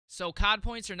So COD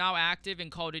points are now active in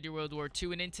Call of Duty World War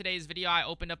II, and in today's video, I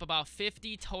opened up about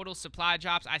 50 total supply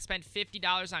drops. I spent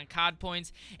 $50 on COD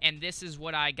points, and this is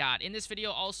what I got. In this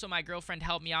video, also, my girlfriend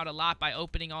helped me out a lot by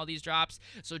opening all these drops.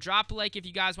 So drop a like if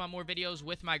you guys want more videos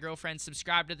with my girlfriend.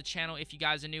 Subscribe to the channel if you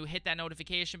guys are new. Hit that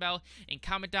notification bell, and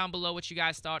comment down below what you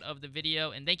guys thought of the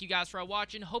video. And thank you guys for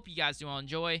watching. Hope you guys do all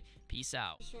enjoy. Peace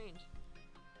out. Strange.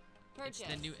 Purchase. It's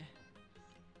the new...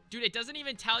 Dude, it doesn't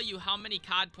even tell you how many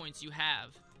COD points you have.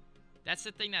 That's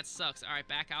the thing that sucks. All right,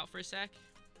 back out for a sec.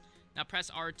 Now press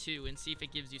R2 and see if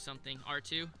it gives you something.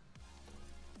 R2.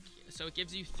 So it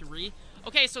gives you 3.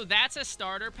 Okay, so that's a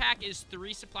starter pack is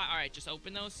 3 supply. All right, just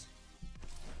open those.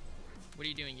 What are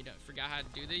you doing? You don't forgot how to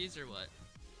do these or what?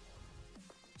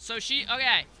 So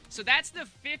okay, so that's the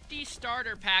 50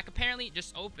 starter pack. Apparently,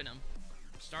 just open them.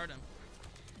 Start them.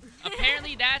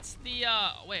 Apparently, that's the,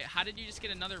 wait, how did you just get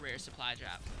another rare supply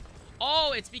drop?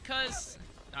 Oh, it's because,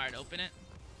 all right, open it.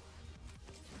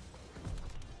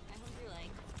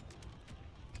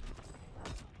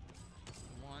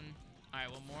 Alright,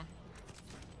 one more.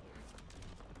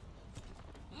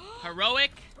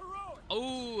 Heroic.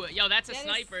 Oh, yo, that's a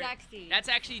sniper. Is sexy. That's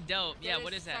actually dope. That yeah,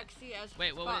 what is that? Sexy as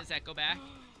Wait, what fuck. is that? Go back.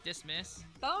 Dismiss.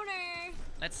 Boner.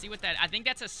 Let's see what that. I think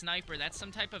that's a sniper. That's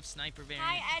some type of sniper variant.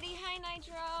 Hi, Eddie. Hi,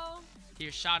 Nitro.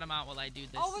 Here, shot him out while I do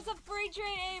this. Oh, it's a freight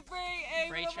train. Hey,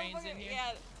 freight train's in here?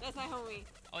 Yeah, that's my homie.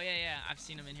 Oh, yeah. I've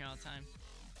seen him in here all the time.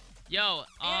 Yo,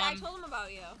 I told him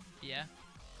about you. Yeah.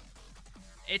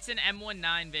 It's an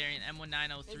M19 variant,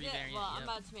 M1903 variant. Well, yep. I'm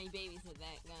about to make babies with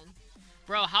that gun.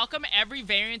 Bro, how come every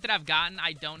variant that I've gotten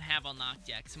I don't have unlocked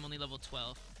yet? Because I'm only level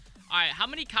 12. Alright, how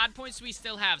many COD points do we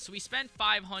still have? So we spent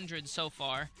 500 so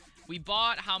far. We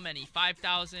bought how many?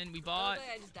 5,000. We bought...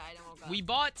 I just died. I woke up. We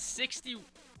bought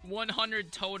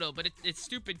 6,100 total, but it's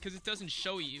stupid because it doesn't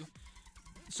show you.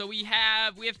 So we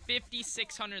have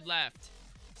 5,600 left.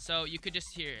 So you could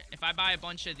just, here, if I buy a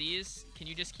bunch of these, can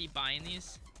you just keep buying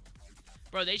these?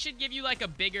 Bro, they should give you like a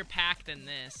bigger pack than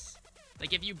this.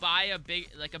 Like if you buy a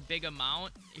big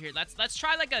amount. Here, let's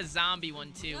try like a zombie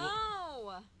one too.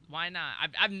 No. Why not?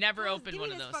 I've never opened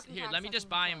one of those. Here, let me just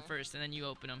buy them first and then you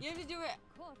open them. You have to do it.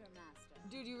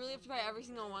 Dude, you really have to buy every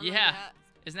single one? Yeah. Like that?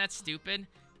 Isn't that stupid?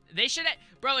 They should,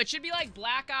 bro, it should be like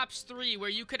Black Ops 3 where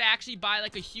you could actually buy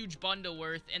like a huge bundle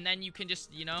worth and then you can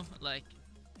just, you know, like...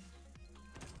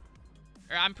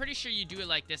 Or I'm pretty sure you do it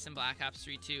like this in Black Ops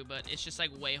 3 too, but it's just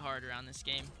like way harder on this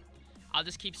game. I'll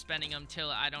just keep spending them till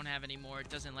I don't have any more. It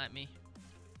doesn't let me.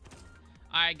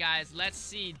 Alright guys, let's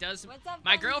see.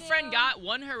 My girlfriend got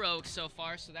 1 heroic so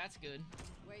far, so that's good.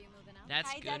 Where are you moving out? That's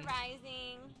Hi, good. Dead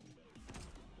Rising.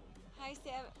 Hi,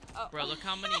 Sam. Oh. Bro, look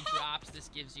how many drops this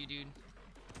gives you, dude.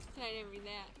 I didn't read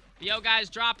that. Yo guys,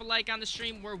 drop a like on the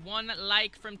stream. We're 1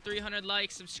 like from 300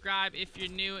 likes. Subscribe if you're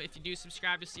new. If you do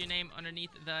subscribe, you'll see your name underneath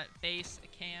the face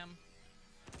cam.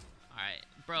 Alright,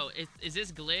 bro, is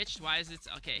this glitched? Why is it?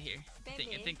 Okay, here. I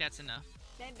think that's enough.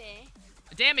 Baby.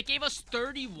 Damn, it gave us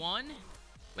 31?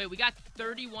 Wait, we got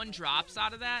 31 drops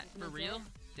out of that? For real?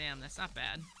 Damn, that's not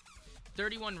bad.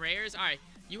 31 rares? Alright.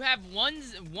 You have one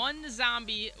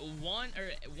zombie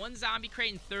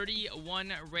crate and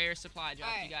 31 rare supply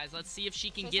drops, you guys. Let's see if she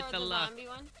can get the luck. Zombie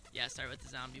one? Yeah, start with the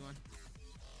zombie one.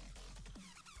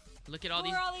 Look at all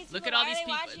these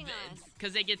people.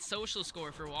 Because they get social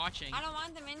score for watching. I don't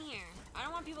want them in here. I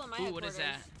don't want people in my Ooh, what is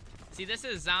that? See, this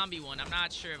is a zombie one. I'm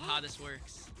not sure of how this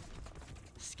works.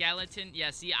 Skeleton. Yeah,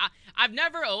 see, I've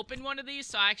never opened one of these,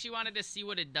 so I actually wanted to see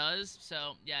what it does.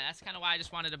 So, yeah, that's kind of why I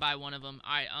just wanted to buy one of them.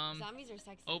 All right, zombies are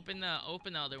sexy. Open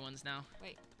the other ones now.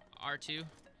 Wait. R2.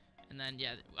 And then,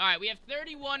 yeah. All right, we have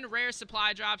 31 rare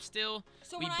supply drops still.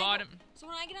 So we bought them. So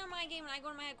when I get on my game and I go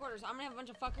to my headquarters, I'm going to have a bunch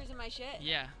of fuckers in my shit?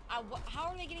 Yeah. How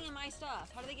are they getting in my stuff?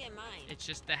 How do they get in mine? It's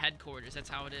just the headquarters. That's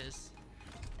how it is.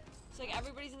 So, like,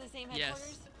 everybody's in the same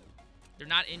headquarters? Yes. They're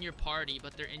not in your party,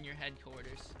 but they're in your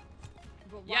headquarters.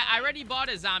 Yeah, I already bought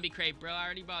a zombie crate, bro. I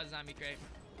already bought a zombie crate.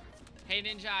 Hey,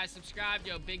 Ninja, I subscribed.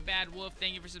 Yo, Big Bad Wolf,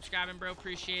 thank you for subscribing, bro.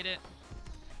 Appreciate it.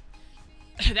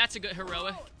 That's a good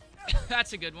heroic.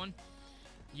 That's a good one.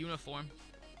 Uniform.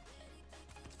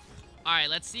 All right,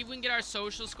 let's see if we can get our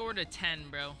social score to 10,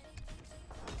 bro.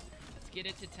 Let's get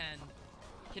it to 10.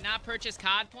 Cannot purchase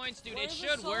COD points? Dude, it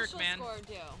should work, man. What does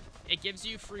the social score do? It gives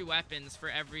you free weapons for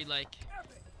every, like...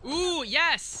 Ooh,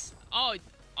 yes! Oh,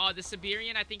 the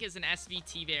Siberian, I think, is an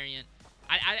SVT variant.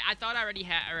 I thought I already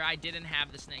had, or I didn't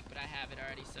have the snake, but I have it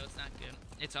already, so it's not good.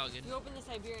 It's all good. You opened the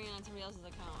Siberian on somebody else's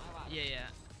account. I watched. Yeah.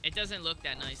 It doesn't look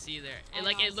that nice either.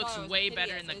 It looks it way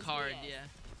better in the card, yeah.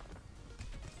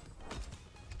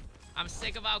 I'm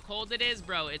sick of how cold it is,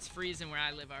 bro. It's freezing where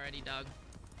I live already, dog.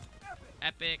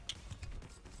 Epic.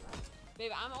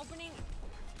 Babe, I'm opening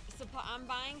I'm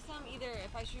buying some either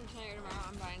if I stream tonight or tomorrow.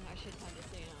 I'm buying a shit ton just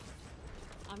so you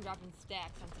know. I'm dropping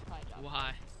stacks on supply drops.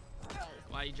 Why?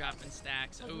 Why are you dropping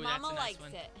stacks? Ooh, that's Mama a nice likes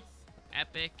one. it.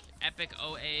 Epic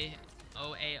OAO.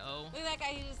 Look at that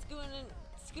guy. He's just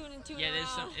scooting two. Yeah, there's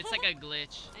some. It's like a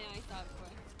glitch. I know. I saw it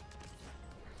before.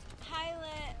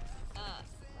 Pilot.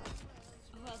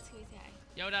 Who else can we say?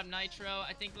 Yo, what up, Nitro?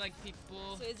 I think like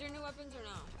people. So is there new weapons or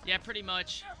no? Yeah, pretty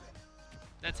much.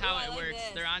 That's how it works.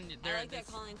 This. They're on. They're. I like that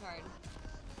calling card.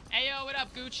 Hey yo, what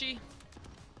up, Gucci?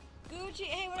 Gucci,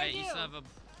 hey, what Wait, I do? you still have a.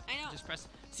 I know. Just press.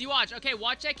 See, watch. Okay,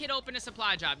 watch that kid open a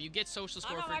supply drop. You get social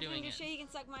score for doing it. Shit, he can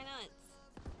suck my nuts.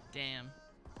 Damn.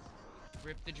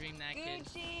 Rip the dream, that kid.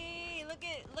 Gucci, look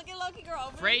at Lucky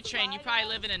Girl. Freight train, you probably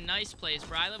live in a nice place,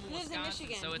 bro. I live in Wisconsin,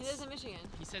 Michigan. so it's. He lives in Michigan.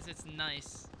 He says it's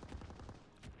nice.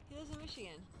 He lives in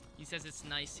Michigan. He says it's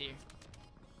nice here.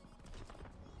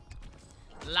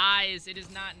 Lies. It is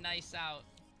not nice out.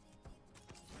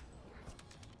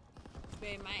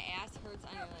 Babe, my ass hurts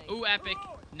on your leg. Ooh, epic.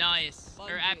 Nice. Bug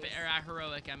or juice. epic, or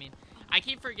heroic, I mean. I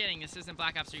keep forgetting this isn't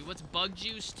Black Ops 3. What's Bug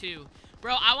Juice 2?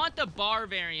 Bro, I want the bar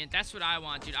variant. That's what I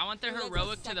want, dude. I want the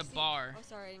heroic to the bar. Oh,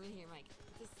 sorry, I didn't even hear Mike.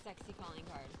 It's a sexy calling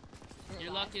card.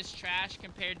 Your luck is trash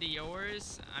compared to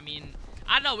yours. I mean,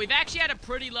 I don't know. We've actually had a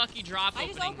pretty lucky drop I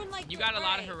opening. just opened like you got a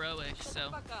lot of heroics, Shut so.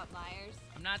 the fuck up, liars.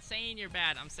 I'm not saying you're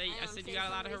bad. I said you got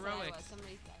a lot of heroics.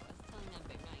 Somebody said I was telling them,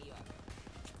 but not you.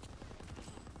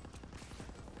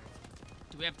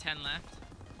 Do we have 10 left?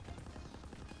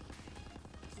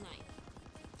 Nice.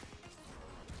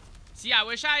 See, I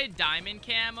wish I had diamond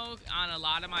camo on a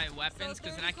lot of my weapons,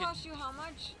 because then I could. Cost you how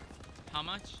much? How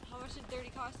much? How much did 30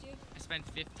 cost you? I spent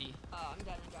 50. Oh, I'm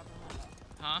definitely dropping a hundo.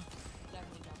 Huh?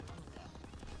 Definitely dropping a hundo.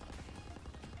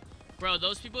 Bro,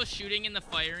 those people shooting in the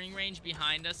firing range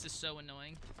behind us is so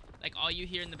annoying. Like, all you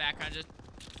hear in the background just.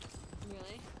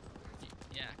 Really?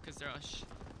 Yeah, because they're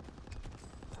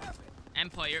all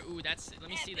Empire. Ooh, that's. Let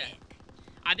me see that.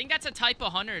 I think that's a Type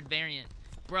 100 variant.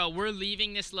 Bro, we're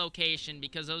leaving this location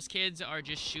because those kids are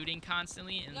just shooting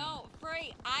constantly. And no,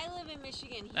 Frey, I live in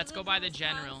Michigan. Let's go by the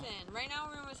general. Right now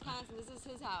we're in Wisconsin. This is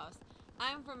his house.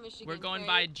 I'm from Michigan. We're going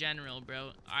by general, bro.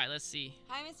 All right, let's see.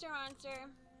 Hi, Mr. Monster.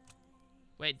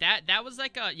 Wait, that was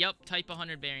like a Type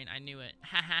 100 variant. I knew it.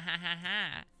 Ha ha ha ha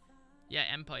ha. Yeah,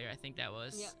 Empire. I think that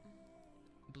was. Yep.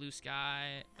 Blue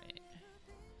Sky. Wait.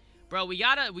 Bro, we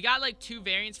got like 2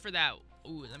 variants for that.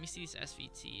 Ooh, let me see this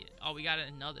SVT. Oh, we got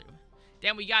another.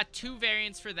 Damn, we got 2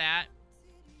 variants for that.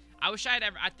 I wish I had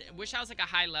wish I was like a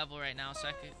high level right now so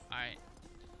I could. All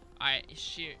right,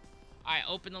 shoot. All right,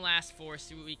 open the last 4.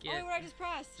 See what we get. Oh, what I just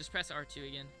pressed. Just press R2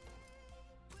 again.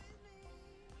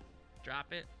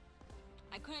 Drop it.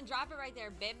 I couldn't drop it right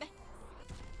there, babe.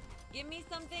 Give me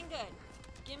something good.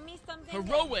 Give me something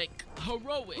Heroic. good.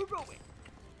 Heroic. Heroic.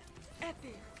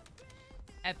 Epic.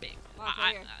 Epic. Watch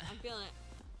right here. I'm feeling it.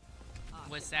 Oh,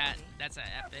 what's that? That's an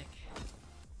epic.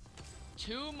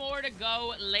 2 more to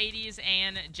go, ladies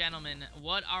and gentlemen.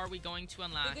 What are we going to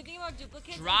unlock? The good thing about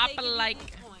duplicates Drop is they a give like. you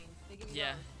these coins. They give you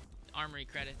Yeah. those. Armory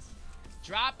credits.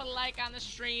 Drop a like on the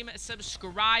stream.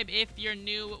 Subscribe if you're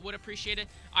new. Would appreciate it.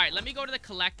 All right, let me go to the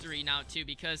collectory now, too,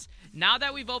 because now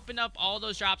that we've opened up all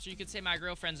those drops, or you could say my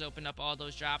girlfriend's opened up all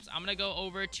those drops, I'm going to go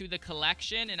over to the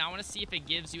collection, and I want to see if it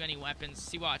gives you any weapons.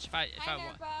 See, watch. If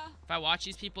I watch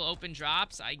these people open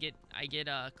drops, I get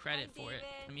credit for it.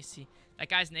 Let me see. That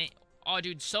guy's name. Oh,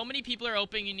 dude, so many people are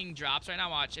opening drops right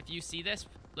now. Watch. If you see this,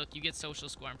 look, you get social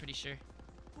score, I'm pretty sure.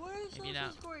 What does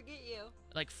social score get you?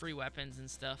 Like free weapons and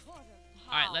stuff. How?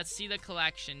 All right, let's see the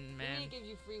collection, man. It gives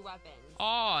you free weapons.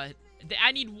 Oh,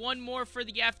 I need 1 more for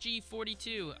the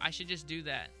FG42. I should just do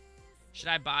that. Should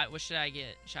I buy? What should I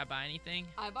get? Should I buy anything?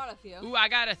 I bought a few. Ooh, I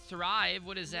got a Thrive.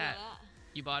 What is You know that?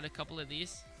 You bought a couple of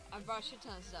these? I bought a shit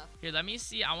ton of stuff. Here, let me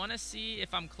see. I want to see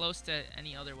if I'm close to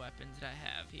any other weapons that I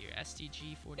have here.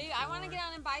 STG-44. Baby, I want to get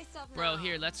on and buy stuff now. Bro,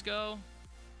 here, let's go.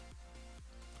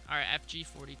 All right,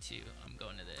 FG-42. I'm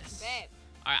going to this. Babe.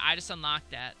 All right, I just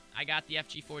unlocked that. I got the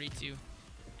FG-42.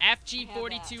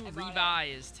 FG-42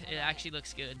 revised. It actually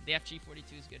looks good. The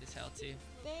FG-42 is good as hell, too.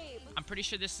 Babe. I'm pretty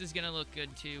sure this is going to look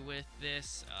good, too, with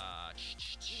this.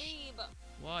 Babe.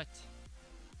 What?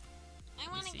 I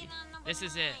want to get on number 9. This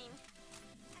is it.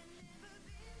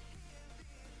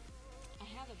 I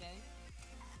have it, babe.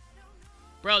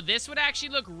 Bro, this would actually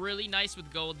look really nice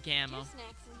with gold camo. Snacks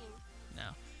in here. No.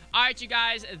 All right, you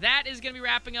guys, that is going to be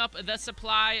wrapping up the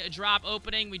supply drop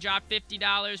opening. We dropped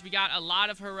 $50. We got a lot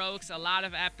of heroics, a lot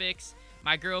of epics.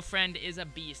 My girlfriend is a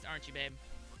beast, aren't you, babe?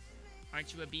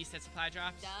 Aren't you a beast at supply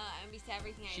drops? Duh, I'm a beast at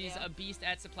everything I do. She's a beast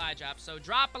at supply drops. So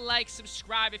drop a like,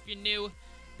 subscribe if you're new.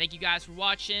 Thank you guys for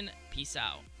watching. Peace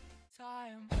out.